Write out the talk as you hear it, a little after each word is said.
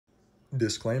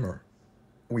Disclaimer: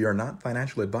 we are not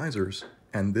financial advisors,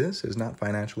 and this is not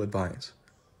financial advice.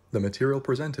 The material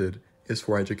presented is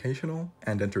for educational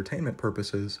and entertainment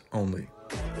purposes only.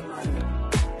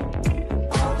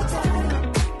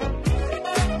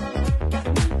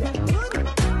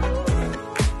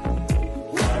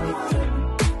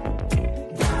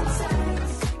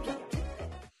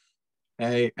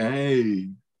 Hey,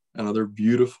 another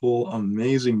beautiful,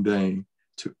 amazing day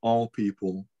to all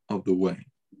people of the way.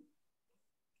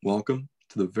 Welcome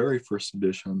to the very first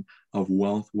edition of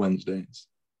Wealth Wednesdays.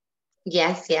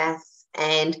 Yes.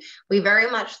 And we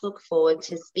very much look forward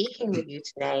to speaking with you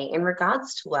today in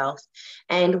regards to wealth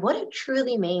and what it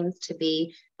truly means to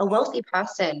be a wealthy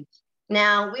person.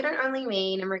 Now, we don't only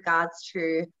mean in regards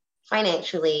to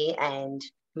financially and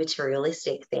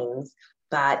materialistic things,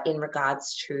 but in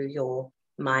regards to your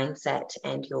mindset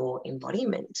and your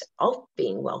embodiment of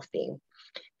being wealthy.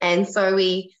 And so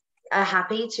we are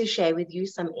happy to share with you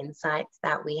some insights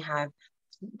that we have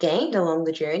gained along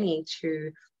the journey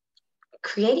to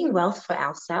creating wealth for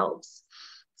ourselves.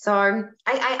 So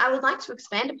I would like to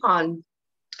expand upon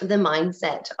the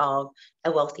mindset of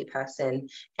a wealthy person.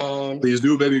 And please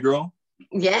do, baby girl.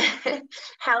 Yeah,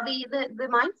 how the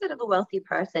mindset of a wealthy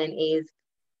person is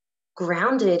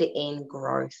grounded in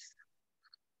growth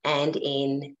and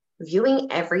in viewing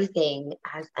everything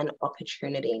as an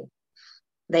opportunity.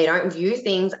 They don't view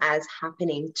things as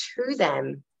happening to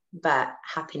them, but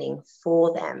happening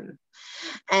for them.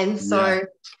 And so,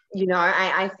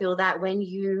 I feel that when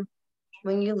you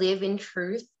live in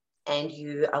truth and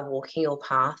you are walking your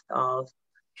path of,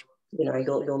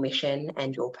 your mission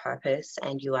and your purpose,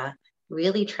 and you are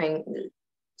really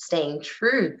staying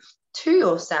true to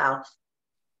yourself,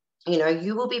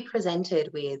 you will be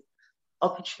presented with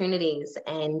opportunities.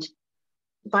 And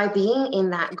by being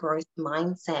in that growth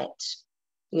mindset,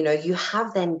 you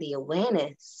have then the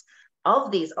awareness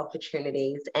of these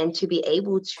opportunities and to be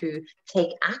able to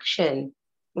take action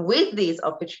with these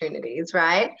opportunities,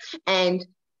 right? And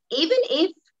even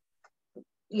if,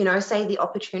 say the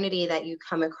opportunity that you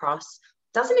come across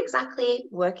doesn't exactly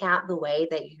work out the way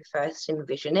that you first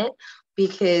envision it,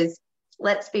 because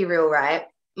let's be real, right?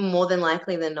 More than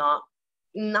likely than not,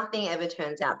 nothing ever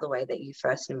turns out the way that you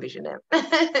first envision it.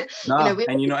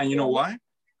 And you know why?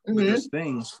 Mm-hmm. Because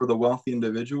things for the wealthy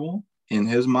individual in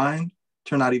his mind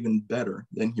turn out even better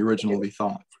than he originally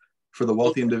thought. For the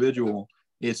wealthy individual,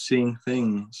 it's seeing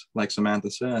things, like Samantha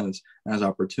says, as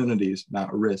opportunities,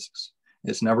 not risks.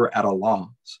 It's never at a loss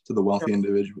to the wealthy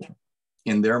individual.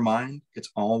 In their mind,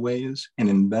 it's always an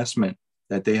investment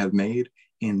that they have made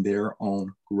in their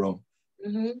own growth.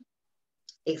 Mm-hmm.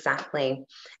 Exactly.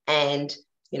 And,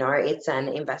 it's an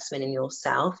investment in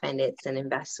yourself, and it's an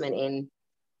investment in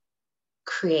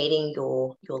creating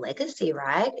your legacy,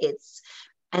 right?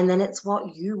 And then it's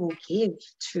what you will give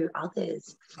to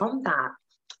others from that.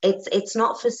 It's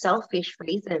not for selfish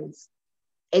reasons.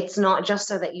 It's not just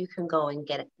so that you can go and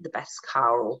get the best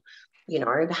car or,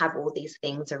 have all these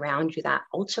things around you that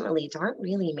ultimately don't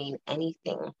really mean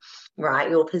anything, right?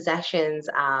 Your possessions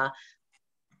are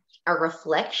a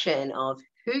reflection of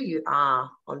who you are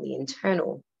on the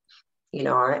internal,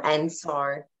 and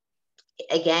so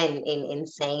again, in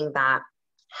saying that,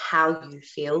 how you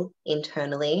feel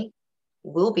internally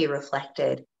will be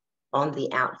reflected on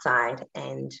the outside.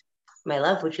 And my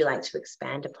love, would you like to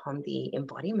expand upon the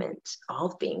embodiment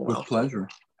of being wealthy? With pleasure.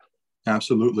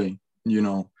 Absolutely.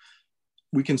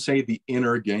 We can say the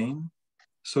inner game,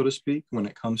 so to speak, when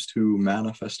it comes to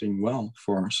manifesting wealth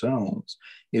for ourselves,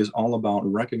 is all about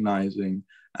recognizing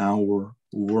our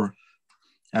worth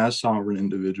as sovereign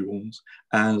individuals,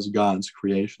 as God's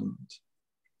creations.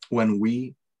 When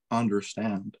we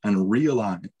understand and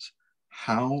realize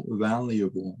how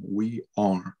valuable we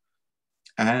are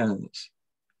as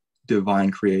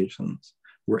divine creations,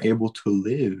 we're able to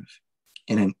live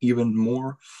in an even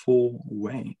more full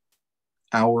way.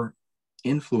 Our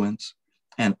influence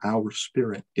and our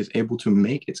spirit is able to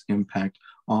make its impact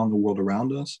on the world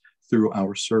around us through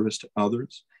our service to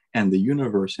others, and the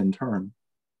universe in turn,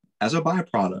 as a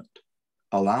byproduct,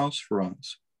 allows for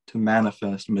us to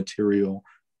manifest material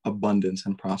abundance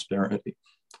and prosperity,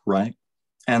 right?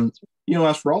 And,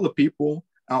 as for all the people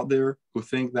out there who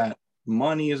think that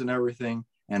money isn't everything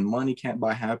and money can't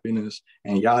buy happiness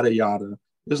and yada, yada,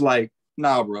 it's like,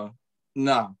 nah, bro,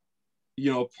 nah.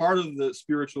 Part of the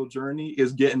spiritual journey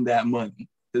is getting that money,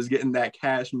 is getting that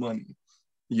cash money,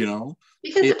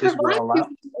 Because it provides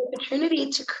you the opportunity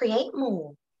to create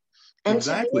more and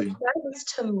exactly. to be of service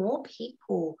to more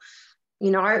people.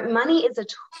 Money is a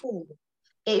tool.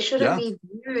 It shouldn't be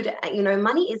viewed,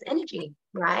 money is energy,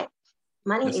 right?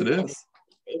 Money yes, is it energy. is.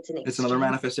 It's an It's another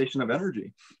exchange. manifestation of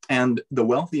energy. And the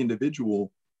wealthy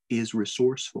individual is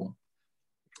resourceful.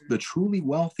 The truly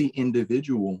wealthy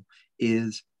individual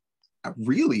is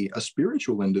really a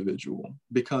spiritual individual,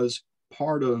 because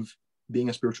part of being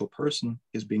a spiritual person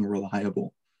is being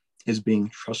reliable, is being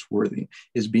trustworthy,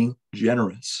 is being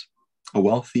generous. A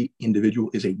wealthy individual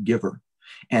is a giver.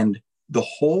 And the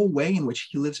whole way in which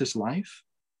he lives his life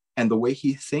and the way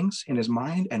he thinks in his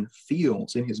mind and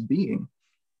feels in his being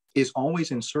is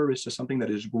always in service to something that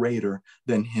is greater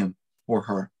than him or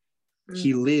her.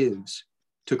 He lives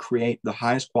to create the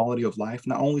highest quality of life,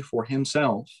 not only for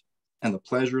himself and the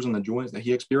pleasures and the joys that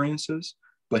he experiences,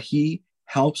 but he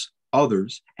helps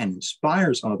others and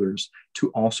inspires others to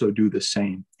also do the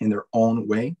same in their own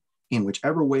way, in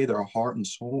whichever way their heart and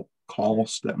soul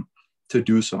calls them to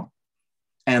do so.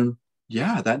 And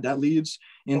yeah, that leads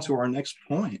into our next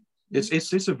point.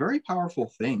 It's a very powerful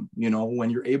thing, you know, when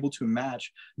you're able to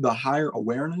match the higher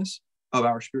awareness of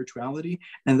our spirituality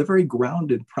and the very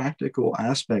grounded practical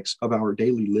aspects of our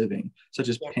daily living, such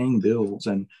as paying bills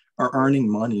and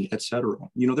earning money, etc.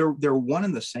 You know, they're one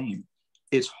and the same.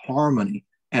 It's harmony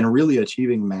and really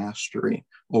achieving mastery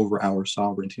over our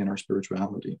sovereignty and our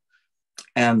spirituality.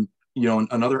 And you know,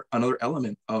 another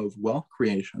element of wealth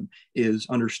creation is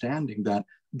understanding that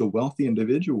the wealthy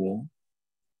individual,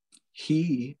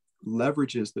 he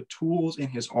leverages the tools in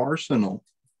his arsenal,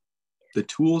 the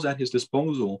tools at his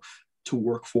disposal to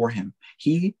work for him.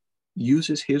 He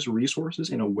uses his resources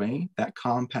in a way that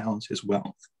compounds his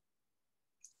wealth.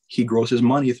 He grows his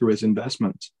money through his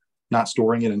investments, not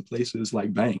storing it in places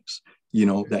like banks, you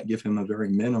know, that give him a very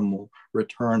minimal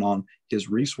return on his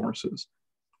resources.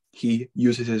 He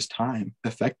uses his time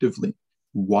effectively,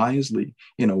 wisely,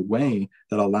 in a way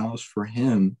that allows for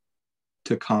him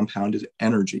to compound his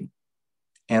energy.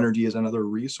 Energy is another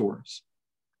resource,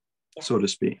 so to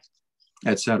speak,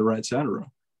 et cetera, et cetera.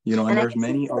 You know, and there's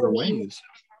many other ways.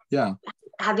 Yeah.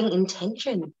 Having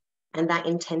intention, and that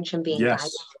intention being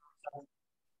guided.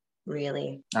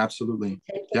 Really. Absolutely.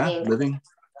 Yeah. Living.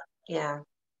 Yeah.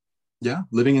 Yeah.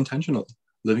 Living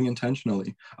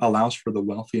intentionally allows for the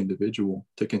wealthy individual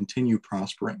to continue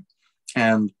prospering.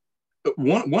 And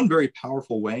one very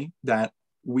powerful way that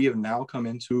we have now come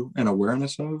into an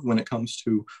awareness of when it comes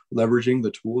to leveraging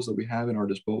the tools that we have in our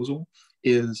disposal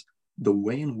is the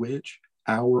way in which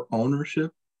our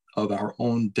ownership of our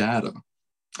own data,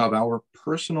 of our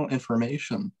personal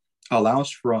information,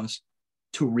 allows for us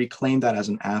to reclaim that as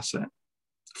an asset.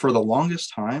 For the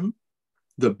longest time,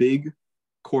 the big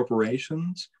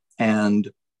corporations and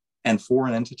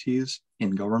foreign entities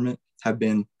in government have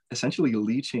been essentially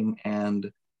leeching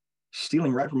and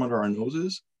stealing right from under our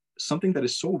noses something that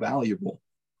is so valuable.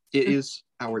 It is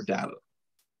our data.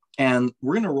 And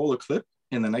we're going to roll a clip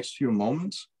in the next few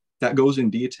moments that goes in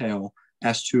detail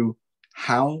as to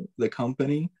how the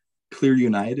company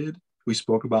ClearUnited, we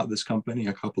spoke about this company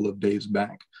a couple of days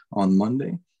back on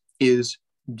Monday, is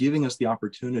giving us the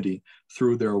opportunity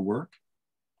through their work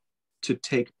to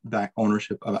take back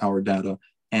ownership of our data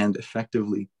and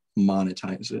effectively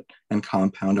monetize it and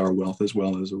compound our wealth as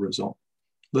well as a result.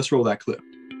 Let's roll that clip.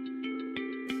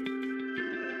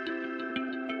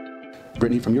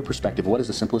 Brittany, from your perspective, what is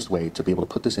the simplest way to be able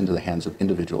to put this into the hands of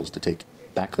individuals to take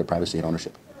back their privacy and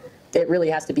ownership? It really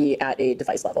has to be at a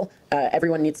device level.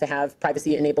 Everyone needs to have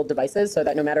privacy-enabled devices so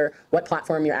that no matter what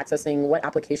platform you're accessing, what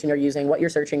application you're using, what you're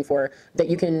searching for, that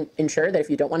you can ensure that if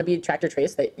you don't want to be tracked or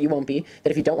traced, that you won't be,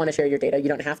 that if you don't want to share your data, you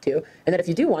don't have to, and that if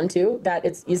you do want to, that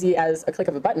it's easy as a click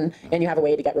of a button and you have a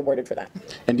way to get rewarded for that.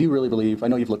 And do you really believe, I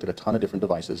know you've looked at a ton of different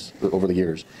devices over the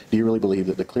years, do you really believe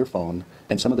that the Clear phone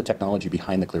and some of the technology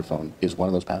behind the Clear phone is one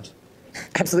of those paths?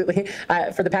 Absolutely.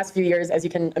 For the past few years, as you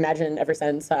can imagine, ever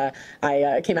since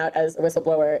I came out as a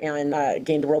whistleblower and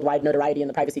gained worldwide notoriety in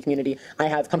the privacy community, I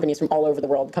have companies from all over the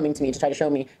world coming to me to try to show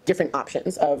me different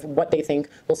options of what they think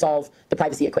will solve the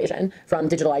privacy equation, from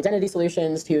digital identity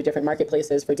solutions to different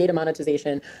marketplaces for data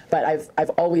monetization. But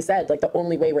I've always said, like, the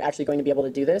only way we're actually going to be able to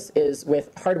do this is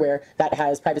with hardware that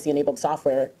has privacy-enabled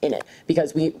software in it,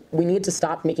 because we need to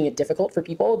stop making it difficult for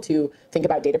people to think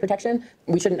about data protection.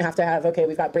 We shouldn't have to have, okay,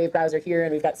 we've got Brave browser here,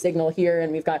 and we've got Signal here,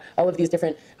 and we've got all of these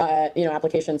different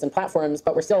applications and platforms,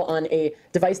 but we're still on a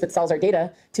device that sells our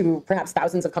data to perhaps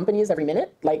thousands of companies every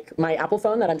minute, like my Apple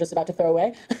phone that I'm just about to throw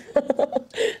away.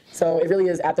 So it really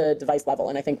is at the device level,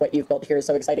 and I think what you've built here is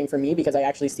so exciting for me because I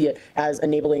actually see it as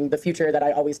enabling the future that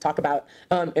I always talk about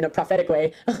in a prophetic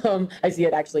way. I see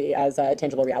it actually as a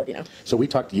tangible reality now. So we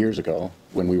talked years ago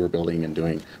when we were building and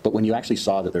doing, but when you actually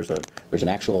saw that there's an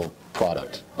actual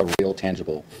product, a real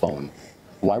tangible phone,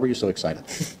 why were you so excited?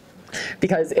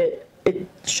 Because it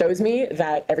shows me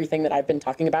that everything that I've been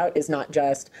talking about is not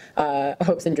just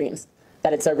hopes and dreams,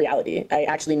 that it's a reality. I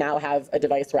actually now have a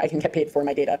device where I can get paid for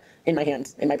my data in my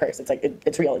hand, in my purse. It's like,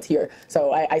 it's real, it's here.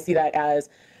 So I see that as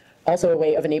also a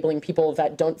way of enabling people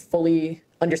that don't fully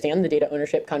understand the data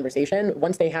ownership conversation.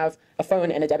 Once they have a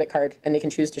phone and a debit card and they can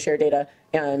choose to share data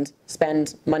and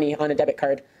spend money on a debit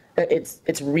card,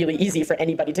 it's really easy for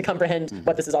anybody to comprehend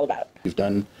what this is all about. You've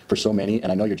done for so many,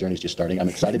 and I know your journey's just starting. I'm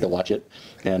excited to watch it,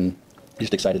 and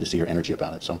just excited to see your energy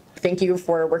about it. So thank you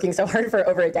for working so hard for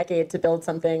over a decade to build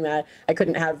something that I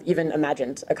couldn't have even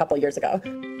imagined a couple years ago.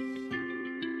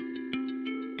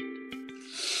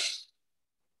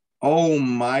 Oh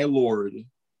my Lord,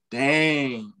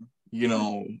 dang. You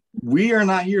know, we are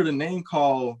not here to name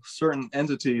call certain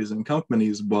entities and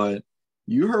companies, but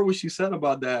you heard what she said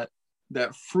about that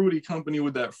fruity company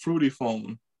with that fruity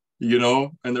phone, you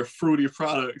know, and their fruity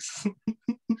products.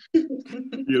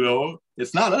 You know,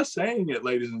 it's not us saying it,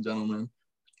 ladies and gentlemen.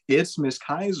 It's Miss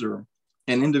Kaiser,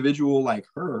 an individual like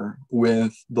her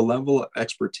with the level of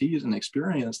expertise and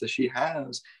experience that she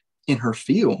has in her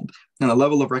field and the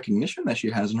level of recognition that she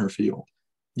has in her field.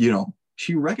 You know,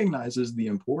 she recognizes the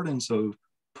importance of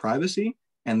privacy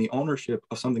and the ownership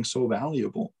of something so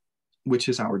valuable, which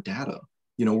is our data.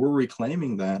 You know, we're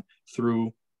reclaiming that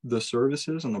through the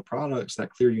services and the products that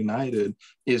ClearUnited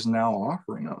is now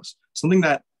offering us, something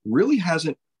that really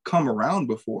hasn't come around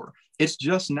before. It's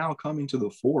just now coming to the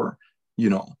fore.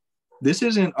 You know, this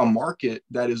isn't a market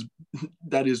that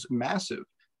is massive.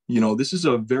 You know, this is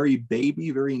a very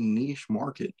baby, very niche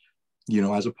market, you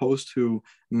know, as opposed to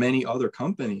many other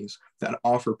companies that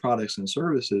offer products and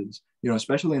services, you know,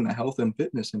 especially in the health and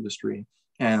fitness industry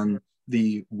and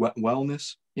the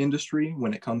wellness industry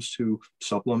when it comes to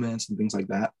supplements and things like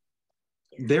that.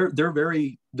 They're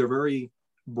very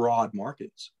broad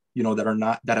markets, you know,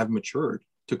 that have matured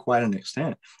to quite an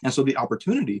extent. And so the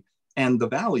opportunity and the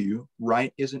value,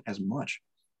 right, isn't as much.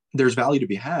 There's value to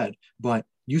be had, but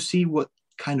you see what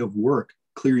kind of work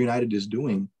ClearUnited is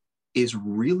doing is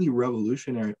really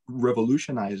revolutionizing,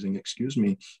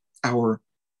 our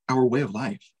way of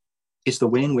life. It's the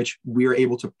way in which we are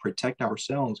able to protect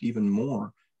ourselves even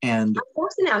more and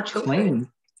our children.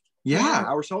 Claim,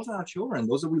 ourselves and our children,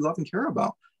 those that we love and care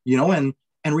about, you know, and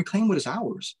reclaim what is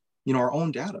ours, you know, our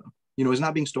own data, you know, is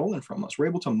not being stolen from us. We're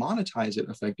able to monetize it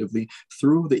effectively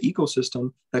through the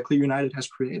ecosystem that ClearUnited has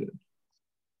created.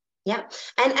 Yeah.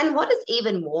 And what is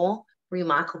even more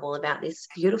remarkable about this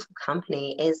beautiful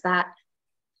company is that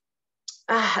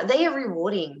they are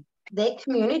rewarding their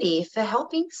community for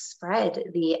helping spread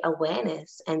the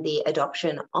awareness and the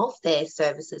adoption of their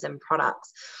services and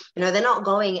products. You know, they're not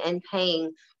going and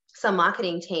paying some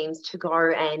marketing teams to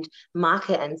go and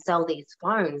market and sell these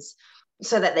phones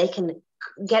so that they can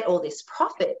get all this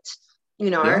profit. You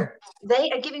know, they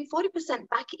are giving 40%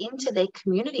 back into their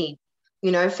community,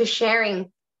 you know, for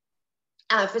sharing,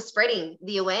 for spreading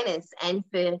the awareness and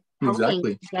for helping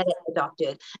get it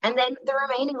adopted. And then the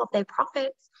remaining of their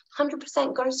profits,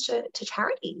 100% goes to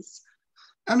charities.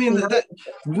 I mean, that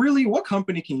really, what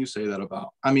company can you say that about?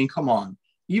 I mean, come on.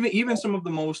 Even some of the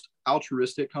most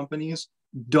altruistic companies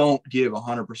don't give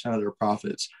 100% of their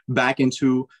profits back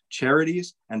into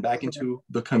charities and back into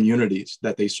the communities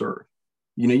that they serve.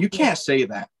 You know, you can't say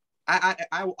that.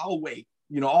 I'll wait.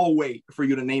 You know, I'll wait for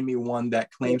you to name me one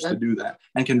that claims to do that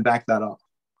and can back that up.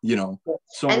 You know,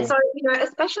 so you know,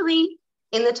 especially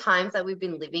in the times that we've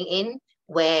been living in,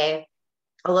 where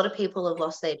a lot of people have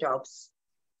lost their jobs.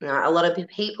 You know, a lot of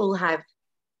people have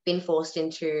been forced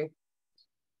into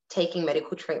taking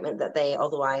medical treatment that they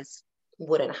otherwise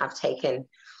wouldn't have taken.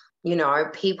 You know,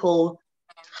 people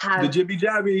have the jibby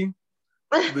jabby,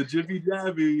 the jibby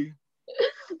jabby.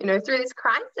 You know, through this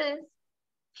crisis,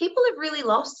 people have really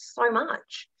lost so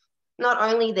much. Not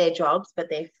only their jobs, but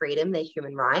their freedom, their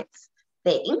human rights,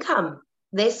 their income,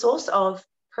 their source of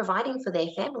providing for their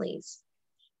families.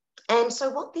 And so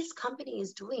what this company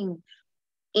is doing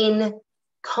in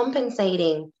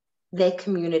compensating their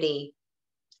community,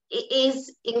 it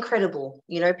is incredible.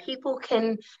 You know, people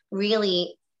can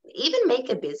really even make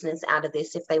a business out of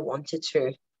this if they wanted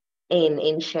to,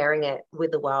 in sharing it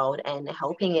with the world and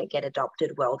helping it get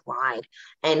adopted worldwide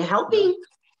and helping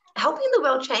the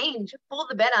world change for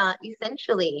the better,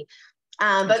 essentially.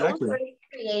 But also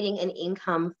creating an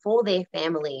income for their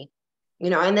family, you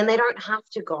know, and then they don't have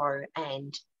to go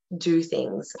and do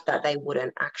things that they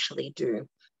wouldn't actually do,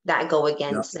 that go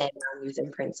against their values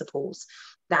and principles,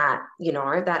 that, you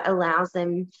know, that allows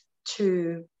them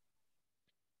to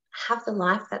have the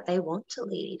life that they want to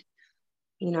lead,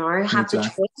 you know, have the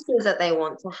choices that they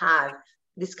want to have.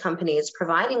 This company is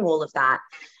providing all of that.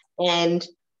 And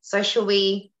so shall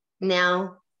we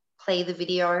now play the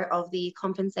video of the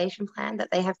compensation plan that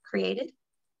they have created?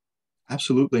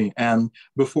 Absolutely. And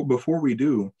before we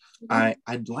do,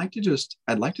 I'd like to just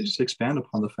expand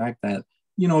upon the fact that,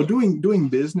 you know, doing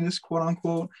business, quote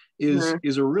unquote,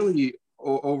 is a really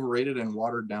overrated and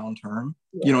watered down term.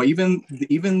 You know,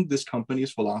 even this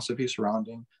company's philosophy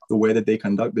surrounding the way that they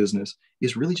conduct business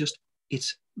is really just,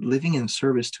 it's living in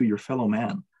service to your fellow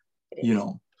man. You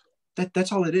know,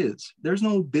 that's all it is. There's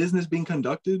no business being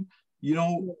conducted. You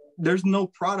know, there's no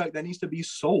product that needs to be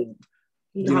sold.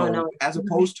 As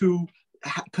opposed to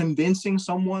convincing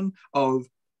someone of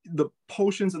the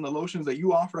potions and the lotions that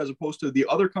you offer, as opposed to the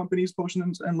other company's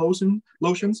potions and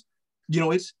lotions. You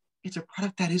know, it's a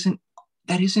product that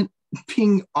isn't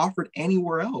being offered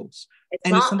anywhere else,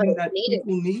 and it's something that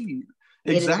people need.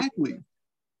 Exactly.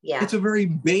 It's a very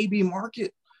baby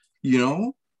market, you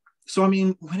know. So I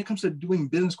mean, when it comes to doing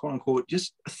business, quote unquote,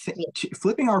 just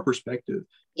flipping our perspective,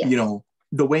 you know,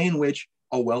 the way in which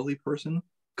a wealthy person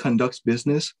conducts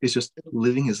business is just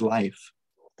living his life,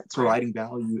 providing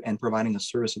value and providing a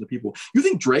service to the people. You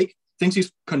think Drake thinks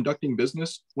he's conducting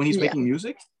business when he's making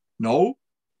music? No,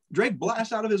 Drake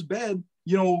blasts out of his bed,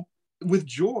 you know, with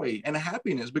joy and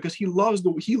happiness, because he loves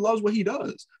what he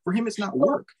does. For him, it's not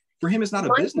work. For him, it's not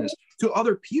a business. To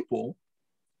other people,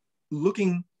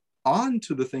 looking on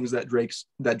to the things that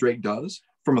Drake does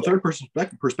from a third person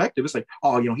perspective, it's like,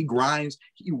 oh, you know, he grinds,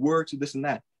 he works, this and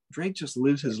that. Drake just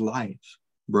lives his life,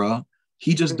 bruh.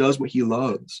 He just does what he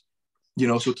loves. You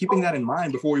know, so keeping that in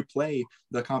mind before we play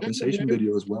the compensation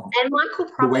video as well. And Michael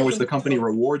Proper, the way in which the company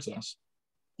rewards us.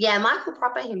 Yeah, Michael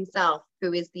Proper himself,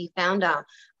 who is the founder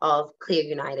of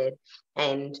ClearUnited,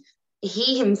 and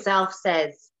he himself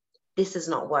says, this is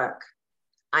not work.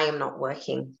 I am not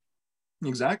working.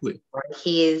 Exactly.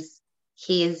 He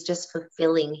is just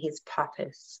fulfilling his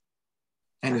purpose.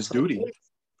 And his duty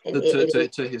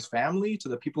to his family, to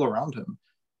the people around him.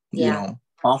 You know,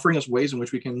 offering us ways in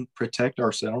which we can protect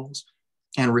ourselves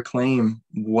and reclaim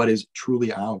what is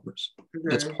truly ours.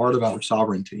 It's part of our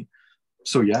sovereignty.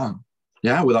 So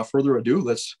without further ado,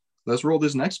 let's roll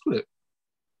this next clip.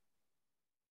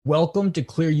 Welcome to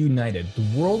ClearUnited,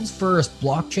 the world's first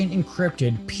blockchain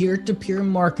encrypted peer-to-peer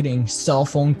marketing cell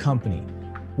phone company.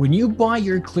 When you buy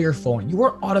your Clear phone, you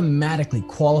are automatically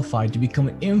qualified to become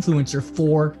an influencer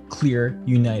for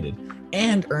ClearUnited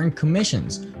and earn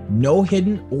commissions, no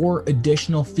hidden or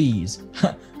additional fees.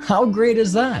 How great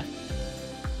is that?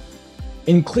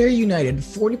 In ClearUnited,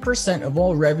 40% of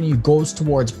all revenue goes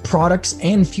towards products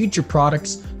and future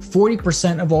products.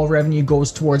 40% of all revenue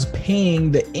goes towards paying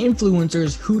the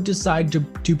influencers who decide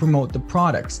to promote the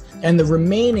products. And the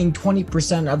remaining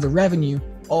 20% of the revenue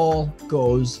all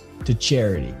goes to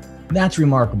charity. That's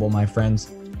remarkable, my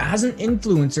friends. As an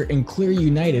influencer in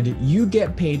ClearUnited, you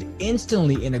get paid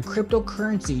instantly in a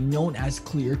cryptocurrency known as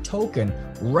Clear Token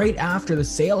right after the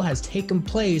sale has taken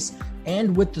place.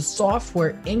 And with the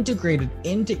software integrated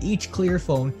into each Clear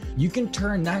phone, you can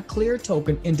turn that Clear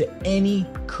token into any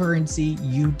currency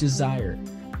you desire.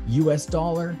 US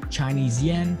dollar, Chinese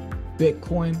yen,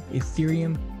 Bitcoin,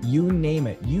 Ethereum, you name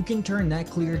it. You can turn that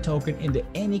Clear token into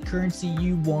any currency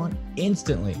you want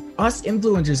instantly. Us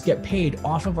influencers get paid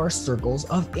off of our circles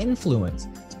of influence,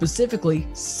 specifically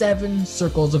 7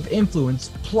 circles of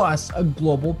influence plus a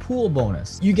global pool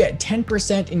bonus. You get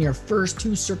 10% in your first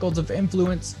 2 circles of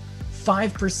influence,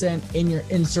 5%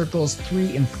 in circles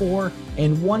 3 and 4,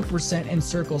 and 1% in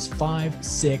circles 5,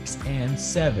 6, and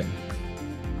 7.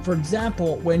 For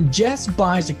example, when Jess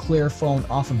buys a Clear phone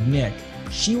off of Nick,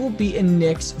 she will be in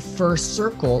Nick's first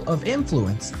circle of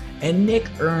influence, and Nick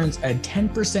earns a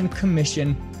 10%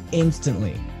 commission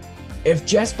instantly. If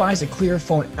Jess buys a Clear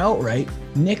phone outright,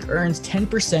 Nick earns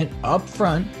 10%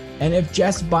 upfront, and if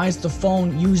Jess buys the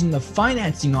phone using the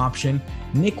financing option,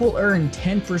 Nick will earn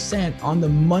 10% on the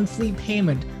monthly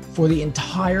payment for the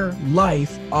entire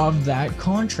life of that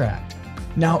contract.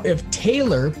 Now, if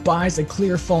Taylor buys a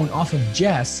Clear phone off of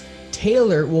Jess,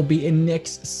 Taylor will be in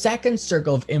Nick's second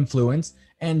circle of influence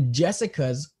and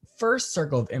Jessica's first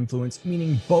circle of influence,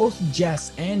 meaning both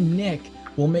Jess and Nick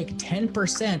will make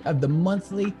 10% of the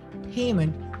monthly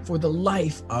payment for the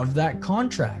life of that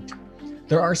contract.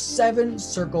 There are 7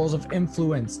 circles of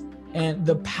influence, and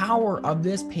the power of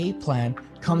this pay plan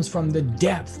comes from the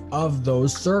depth of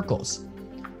those circles.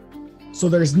 So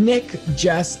there's Nick,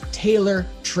 Jess, Taylor,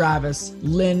 Travis,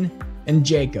 Lynn, and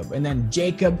Jacob. And then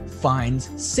Jacob finds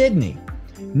Sydney.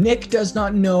 Nick does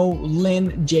not know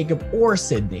Lynn, Jacob, or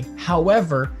Sydney.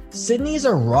 However, Sydney is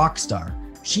a rock star.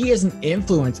 She is an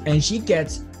influence and she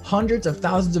gets hundreds of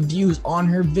thousands of views on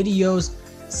her videos.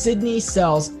 Sydney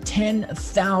sells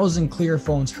 10,000 Clear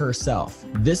phones herself.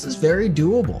 This is very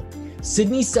doable.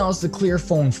 Sydney sells the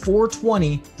ClearPhone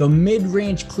 420, the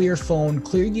mid-range ClearPhone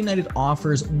ClearUnited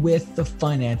offers with the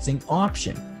financing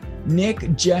option.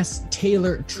 Nick, Jess,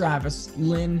 Taylor, Travis,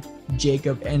 Lynn,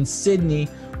 Jacob, and Sydney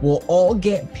will all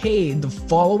get paid the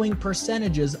following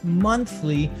percentages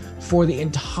monthly for the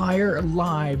entire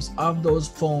lives of those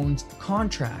phones'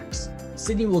 contracts.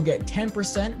 Sydney will get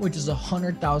 10%, which is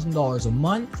 $100,000 a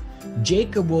month.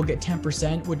 Jacob will get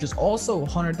 10%, which is also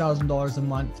 $100,000 a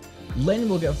month. Lynn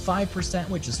will get 5%,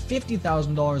 which is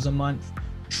 $50,000 a month.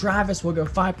 Travis will get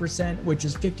 5%, which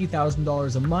is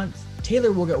 $50,000 a month.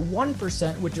 Taylor will get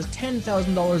 1%, which is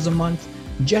 $10,000 a month.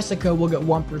 Jessica will get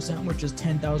 1%, which is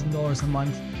 $10,000 a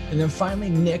month. And then finally,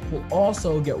 Nick will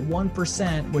also get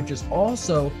 1%, which is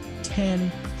also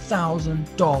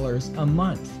 $10,000 a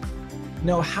month.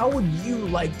 Now, how would you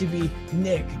like to be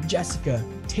Nick, Jessica,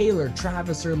 Taylor,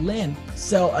 Travis, or Lynn?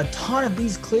 Sell a ton of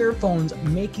these ClearPhones,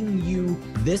 making you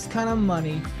this kind of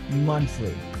money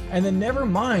monthly. And then never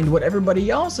mind what everybody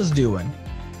else is doing.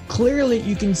 Clearly,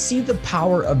 you can see the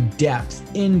power of depth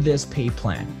in this pay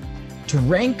plan. To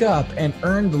rank up and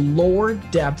earn the lower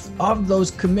depth of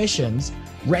those commissions,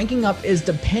 ranking up is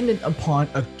dependent upon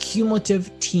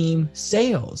accumulative team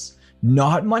sales,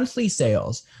 not monthly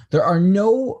sales. There are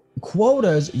no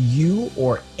quotas you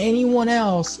or anyone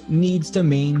else needs to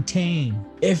maintain.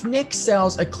 If Nick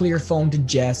sells a ClearPhone to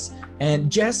Jess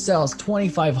and Jess sells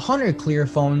 2,500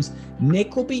 ClearPhones,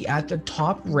 Nick will be at the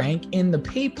top rank in the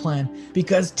pay plan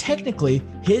because technically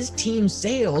his team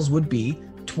sales would be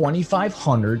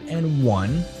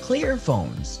 2,501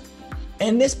 ClearPhones.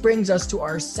 And this brings us to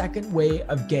our second way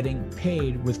of getting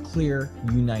paid with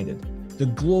ClearUnited, the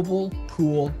global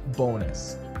pool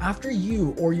bonus. After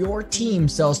you or your team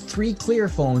sells 3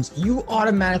 ClearPhones, you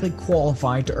automatically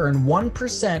qualify to earn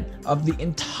 1% of the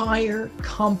entire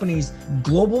company's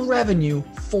global revenue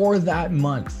for that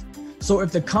month. So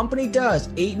if the company does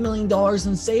 $8 million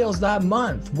in sales that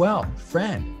month, well,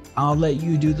 friend, I'll let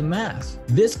you do the math.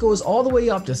 This goes all the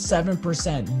way up to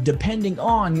 7% depending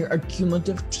on your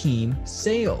accumulative team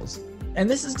sales. And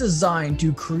this is designed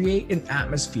to create an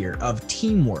atmosphere of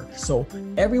teamwork, so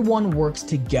everyone works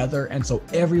together and so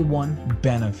everyone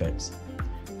benefits.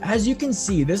 As you can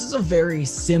see, this is a very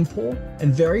simple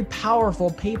and very powerful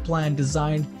pay plan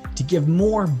designed to give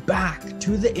more back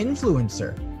to the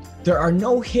influencer. There are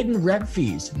no hidden rep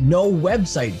fees, no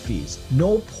website fees,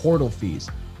 no portal fees,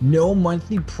 no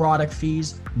monthly product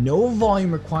fees, no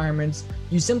volume requirements.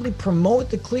 You simply promote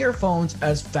the ClearPhones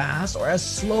as fast or as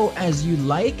slow as you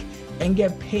like and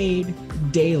get paid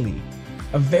daily.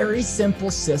 A very simple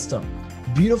system.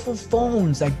 Beautiful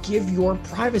phones that give your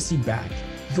privacy back,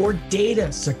 your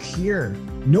data secure,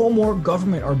 no more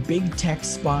government or big tech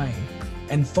spying,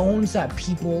 and phones that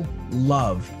people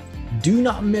love. Do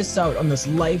not miss out on this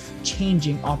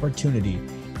life-changing opportunity.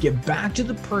 Get back to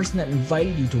the person that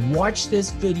invited you to watch this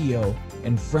video,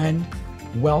 and friend,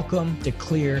 welcome to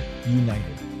ClearUnited.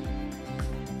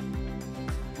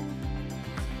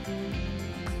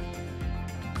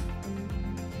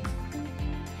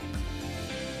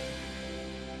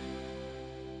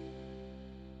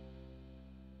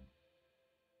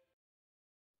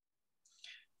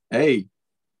 Hey,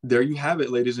 there you have it,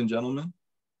 ladies and gentlemen.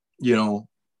 You know,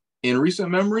 in recent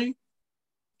memory,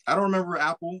 I don't remember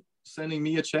Apple sending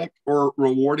me a check or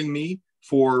rewarding me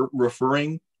for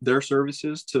referring their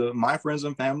services to my friends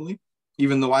and family,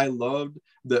 even though I loved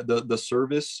the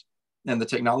service and the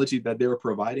technology that they were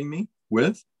providing me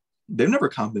with. They've never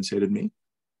compensated me.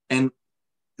 And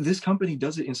this company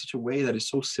does it in such a way that is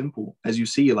so simple. As you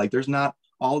see, like there's not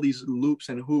all these loops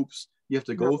and hoops you have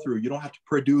to go through. You don't have to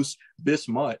produce this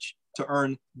much to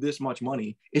earn this much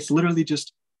money. It's literally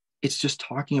just, it's just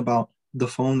talking about the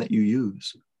phone that you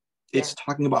use. It's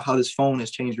talking about how this phone has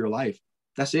changed your life.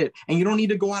 That's it. And you don't need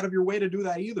to go out of your way to do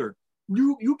that either.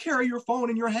 You carry your phone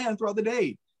in your hand throughout the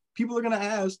day. People are going to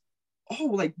ask, oh,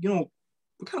 like, you know,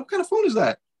 what kind of phone is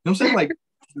that? You know what I'm saying?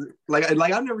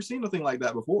 Like I've never seen nothing like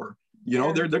that before. You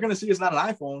know, they're going to see it's not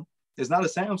an iPhone. It's not a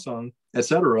Samsung,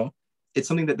 etc. It's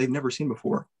something that they've never seen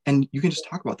before. And you can just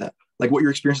talk about that, like what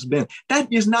your experience has been. That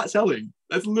is not selling.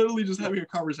 That's literally just having a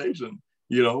conversation,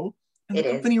 you know? And the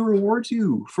company rewards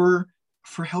you for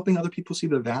helping other people see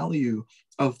the value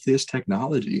of this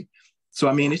technology. So,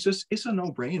 I mean, it's a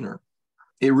no-brainer.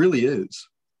 It really is.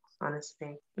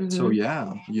 Honestly. So,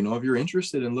 yeah, you know, if you're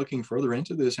interested in looking further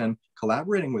into this and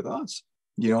collaborating with us,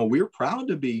 you know, we're proud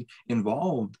to be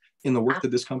involved in the work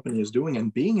that this company is doing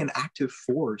and being an active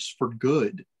force for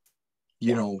good.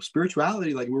 You know,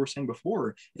 spirituality, like we were saying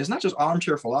before, is not just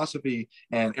armchair philosophy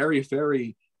and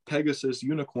airy-fairy Pegasus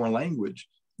unicorn language.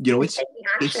 You know, it's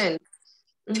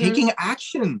taking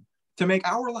action. to make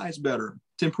our lives better,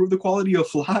 to improve the quality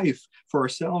of life for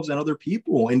ourselves and other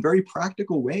people in very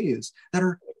practical ways that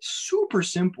are super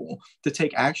simple to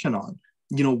take action on.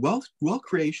 You know, wealth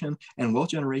creation and wealth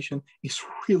generation is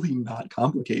really not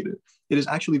complicated. It is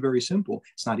actually very simple.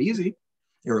 It's not easy.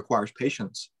 It requires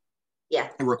patience. Yeah.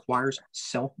 It requires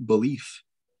self-belief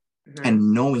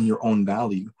and knowing your own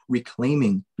value,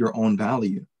 reclaiming your own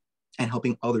value, and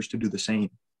helping others to do the same.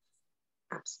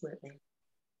 Absolutely.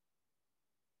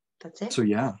 That's it. So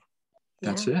yeah,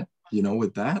 that's it. You know,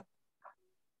 with that,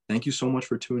 thank you so much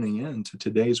for tuning in to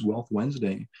today's Wealth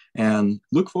Wednesday, and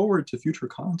look forward to future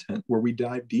content where we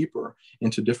dive deeper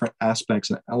into different aspects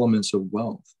and elements of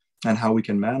wealth and how we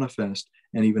can manifest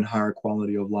an even higher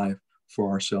quality of life for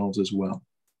ourselves as well.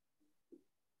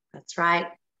 That's right.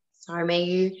 So may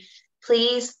you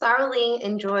please thoroughly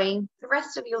enjoy the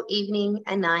rest of your evening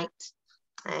and night,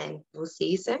 and we'll see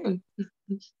you soon.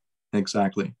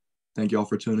 Exactly. Thank you all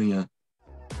for tuning in.